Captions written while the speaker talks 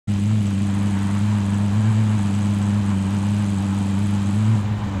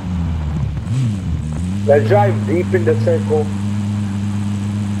Let's drive deep in the circle.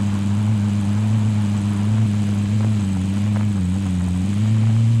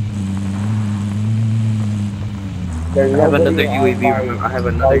 There's I have another nobody on UAV. my. Remember, I have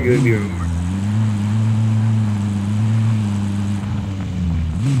another UAV. Remember.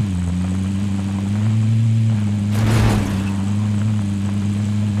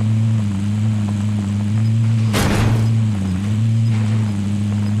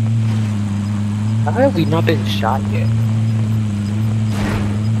 How have we not been shot yet?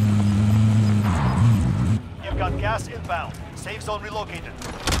 You've got gas inbound. Safe zone relocated.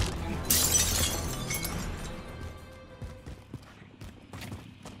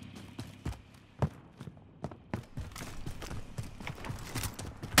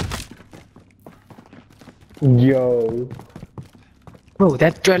 Yo. Bro,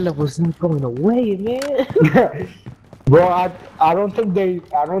 that dread level isn't going away, man. Bro, I don't think they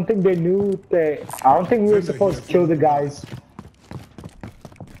knew that. I don't think we were supposed to kill the guys.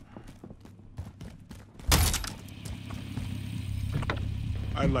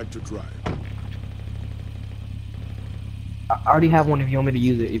 I like to drive. I already have one if you want me to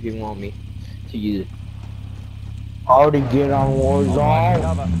use it, if you want me to use it. Already get on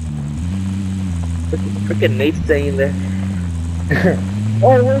Warzone. Freaking Nate's staying there.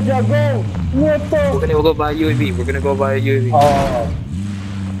 Oh, where'd y'all go? What We're the? gonna go buy a UAV. We're gonna go buy a UAV. Oh.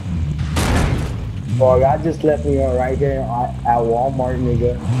 Boy, y'all just left me right here at Walmart,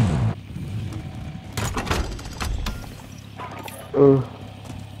 nigga.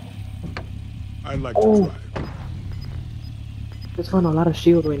 I like to drive. Just found a lot of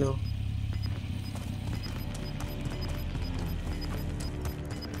shield right now.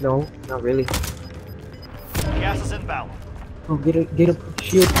 No, not really. Gas is inbound. Oh, get a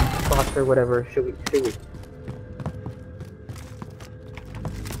shield box or whatever. Should we? It's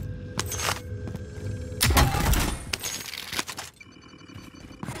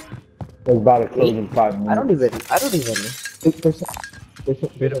about to close in 5 minutes. I don't even know.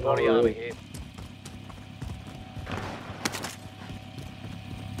 There's Money on me here.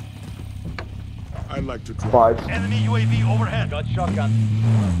 I like to drive. 5. Enemy UAV overhead. Got shotgun.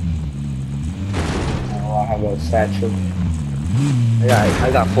 Oh, I have a satchel. I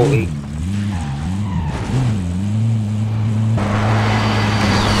got full 8.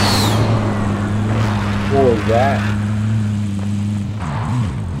 What was that?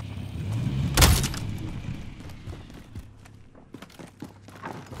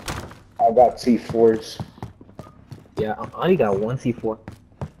 I got C4s. Yeah, I only got one C4.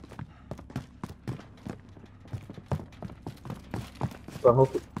 But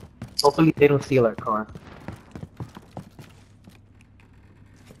hopefully they don't steal our car.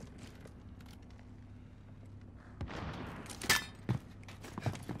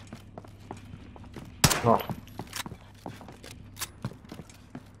 Oh.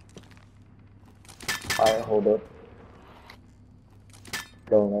 Alright, hold up.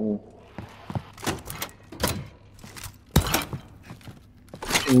 Go,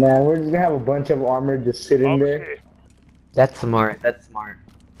 man, we're just gonna have a bunch of armor just sitting there. That's smart. That's smart.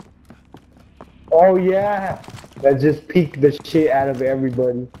 Oh yeah, that just peeked the shit out of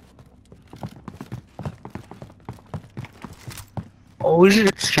everybody. Oh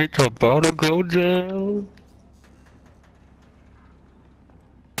shit's about to go down.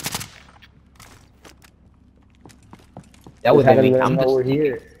 That was Just me. let I'm them know just we're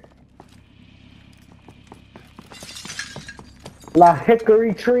here. La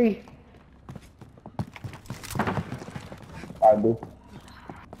Hickory Tree. I do.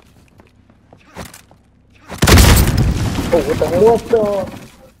 Oh, what the hell? What the?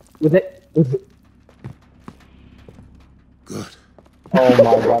 Was it? Good. Oh my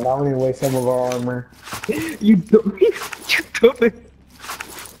god, now we need to waste some of our armor. You dummy. You dummy.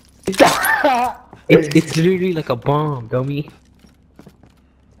 It's literally like a bomb, dummy.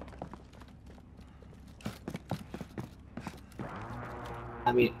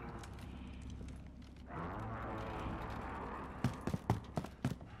 I mean,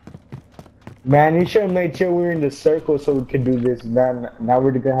 Man, you should have made sure we were in the circle so we could do this. Now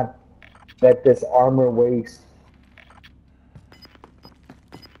we're gonna have let this armor waste.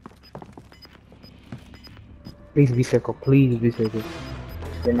 please be circle. Please be circle.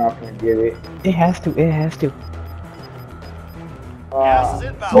 You're not gonna get it. It has to. It has to. Gas is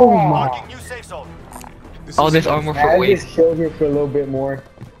inbound. oh Marking new safe zone. All this armor for I waste. just chill here for a little bit more.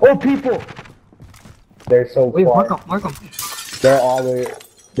 Oh, people! They're so Wait, far. mark 'em, mark 'em. They're all the way.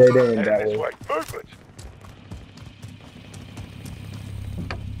 They're doing that way. Perfect.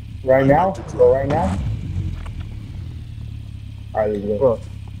 Right now? Go right now? Alright, let's go.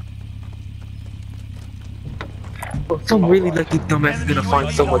 Some really lucky dumbass is gonna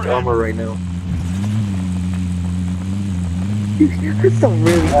find so much armor right now. Some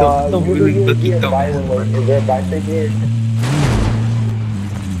really lucky dumbass. Is there a buy thing here?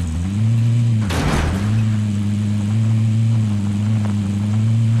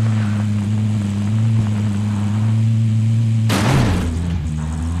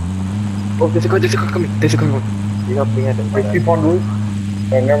 Oh, there's a car coming. There's a car coming. You're not being at them. Wait, keep on roof.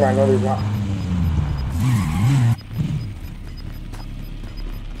 Oh, never mind, no, there's not.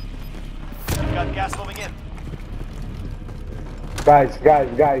 Got gas moving in.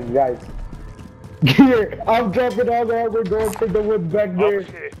 Guys. Here, I'm dropping all the armor going for the wood back there.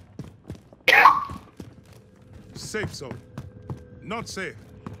 Safe zone. Not safe.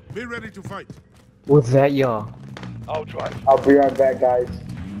 Be ready to fight. What's that, y'all? I'll drive. I'll be right back, guys.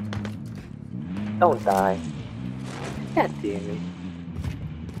 Don't die. God damn it.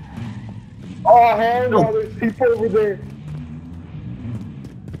 Oh, hell No. no, there's people over there.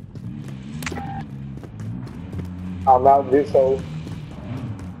 I'm out this hole.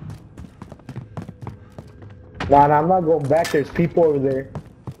 Nah, I'm not going back. There's people over there.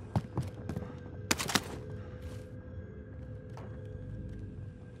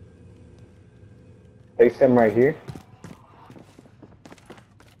 Place them right here.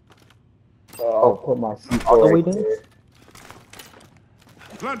 I'll put my C4 all the way right down? there.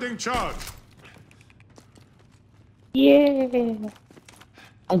 Planting charge. Yeah.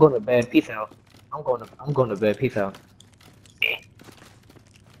 I'm going to bed. Peace out. I'm going to bed. Peace out.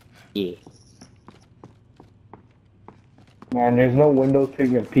 Yeah. Man, there's no windows to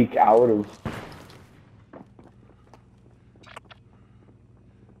even peek out of.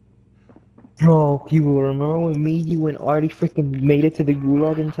 Bro, you will remember when me, you, and Artie freaking made it to the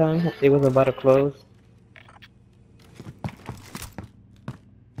gulag in time? It was about to close.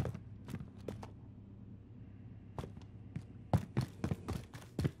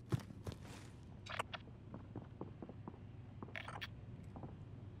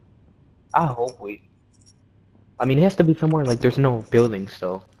 I hope we. I mean, it has to be somewhere like there's no buildings,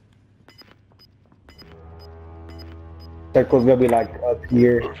 so. Circle's gonna be like up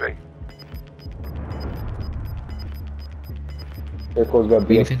here. Circle's gonna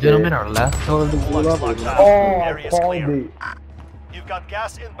be up Ladies and here. gentlemen, our last tour of the gulag. Locked down. Oh, I Area's called clear. it. You've got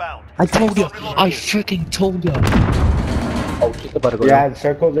gas inbound. I told you. Zone I relocated. freaking told you. Oh, just about to go Yeah, down.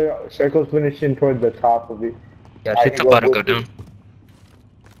 circle's finishing towards the top of it. Yeah, I shit's can about to go go with down.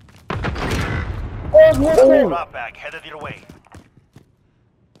 Oh, Drop back headed your way.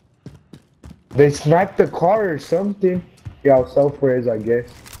 they sniped the car or something. Yeah, I'll self-res, I guess.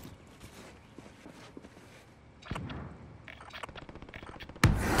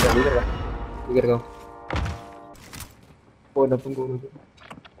 Yeah, we gotta go. Going up, I'm going up.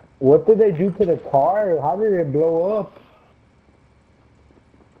 What did they do to the car? How did it blow up?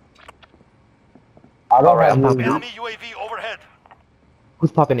 I don't Alright, have I'm no popping. Enemy UAV overhead.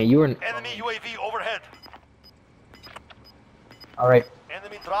 Who's popping it? You or? Enemy UAV overhead. Alright.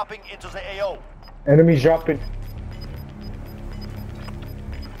 Enemy dropping into the AO. enemies dropping.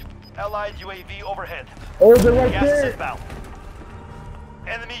 Allied UAV overhead. Oh, they're right Gas is there. inbound.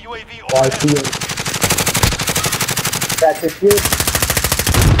 Enemy UAV Oh, I see overhead. it. That's it. Shit.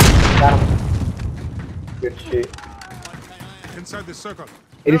 Got him. Good shit. Inside the circle.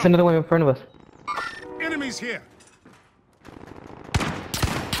 It is another one in front of us. Enemies here.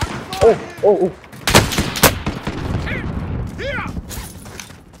 Oh. Here.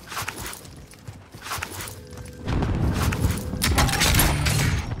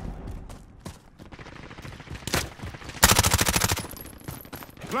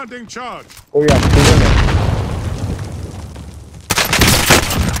 Planting charge. Oh yeah, two in there.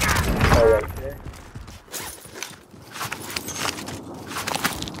 Oh, right there.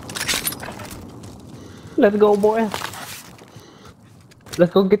 Let's go, boy.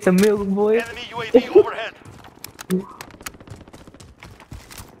 Let's go get the milk, boy. Enemy UAV overhead.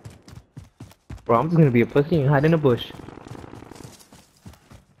 Bro, I'm just gonna be a pussy and hide in a bush.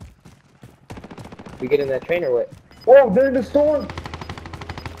 We get in that train or what? Oh, they're in the storm.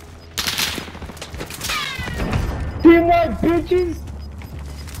 Teamwork, bitches.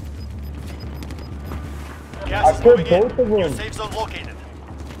 Gas I is put moving in. both of New them. safe zone located.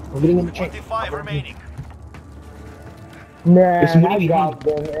 We're getting in the train. 25 remaining. Man, It's moving I got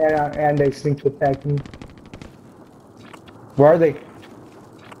them, and they sneak attack me. Where are they?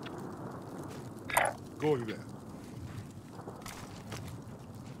 Going there.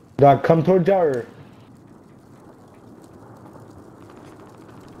 Dog, come towards our.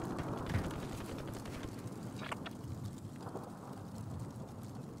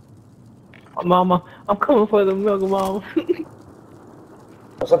 Mama, I'm coming for the milk, Mama.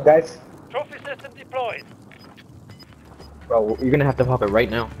 What's up, guys? Trophy system deployed. Bro, you're gonna have to pop it right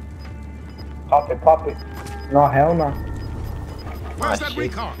now. Pop it, pop it. No, hell no. Where's that shit.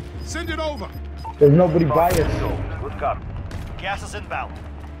 recon? Send it over. There's nobody by us. Good copy. Gas is inbound.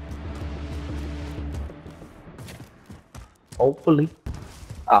 Hopefully.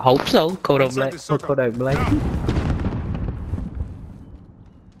 I hope so. Kodak Inside Black. the circle. Kodak Black. Now.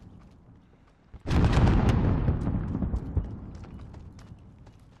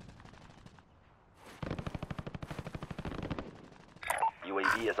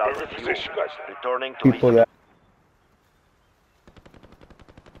 UAV is out of fuel. Returning to People that.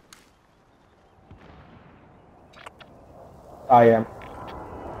 I am.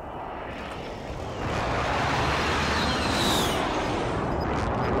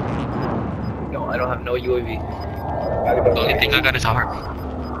 No, I don't have no UAV. I The only thing I got is a heartbeat.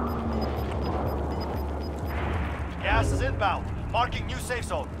 Gas is inbound. Marking new safe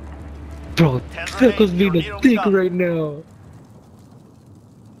zone. Bro, 10 Circle's remain. being You're a nearly dick done. right now.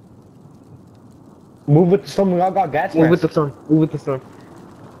 Move with someone. I got gas Move with masks. the sun. Move with the sun.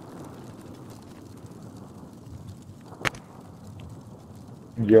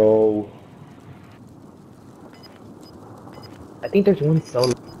 Yo. I think there's one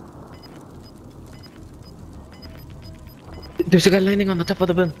solo. There's a guy landing on the top of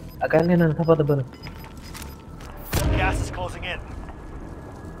the building. A guy landing on the top of the building. Gas is closing in.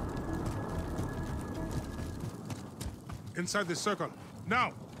 Inside the circle.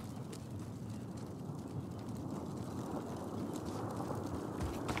 Now.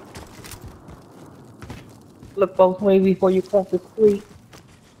 Look both ways before you cross the street.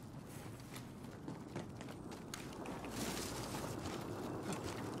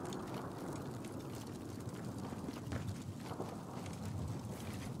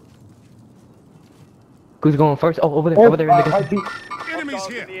 Who's going first? Oh, over there, over there in the distance. heartbeat. Enemies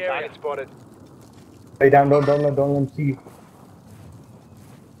here. Target spotted. Lay down, don't let them see.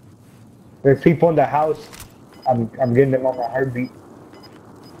 There's people in the house. I'm getting them on my heartbeat.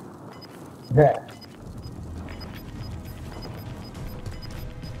 Yeah.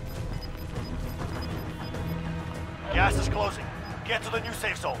 Gas is closing. Get to the new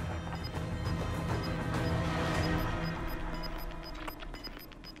safe zone.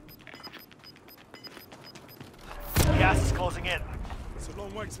 Gas is closing in. It's a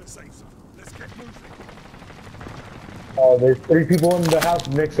long way to the safe zone. Let's get moving. Oh, there's 3 people in the house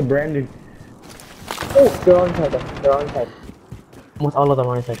next to Brandon. Oh, they're all inside though. They're all inside. Almost all of them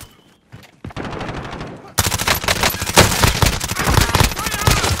are inside.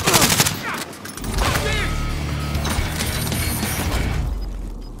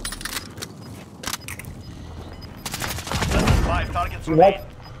 Five targets You remain. like?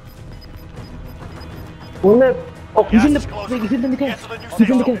 One left. Oh, he's Gas in the. is closing. He's in the Get gas. to the new He's safe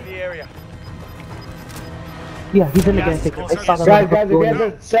in the zone. gas. The area. Yeah, he's in the Gas gas. is Take it. closing. I saw them Guys, on the guys, floor.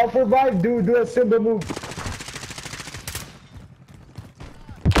 together. Self-revive. Do a simple move.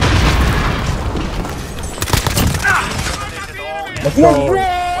 Let's Let's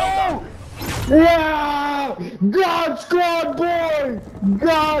go! Yeah! God Squad, boy!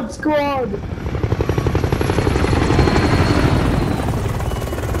 God Squad!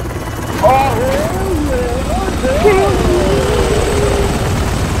 Oh, hell yeah!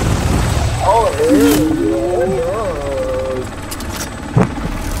 Oh, hell yeah!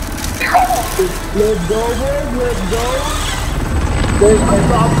 Let's go, boys! Let's go! There's my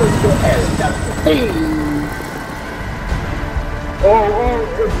offense to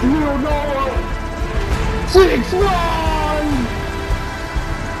it's you, Noah! 6-1!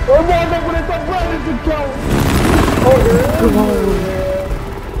 Oh, man, that's what it's a brother to count! Oh,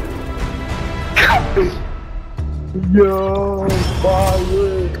 Yo,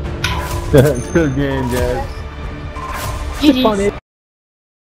 fire! Good game, guys. It's funny.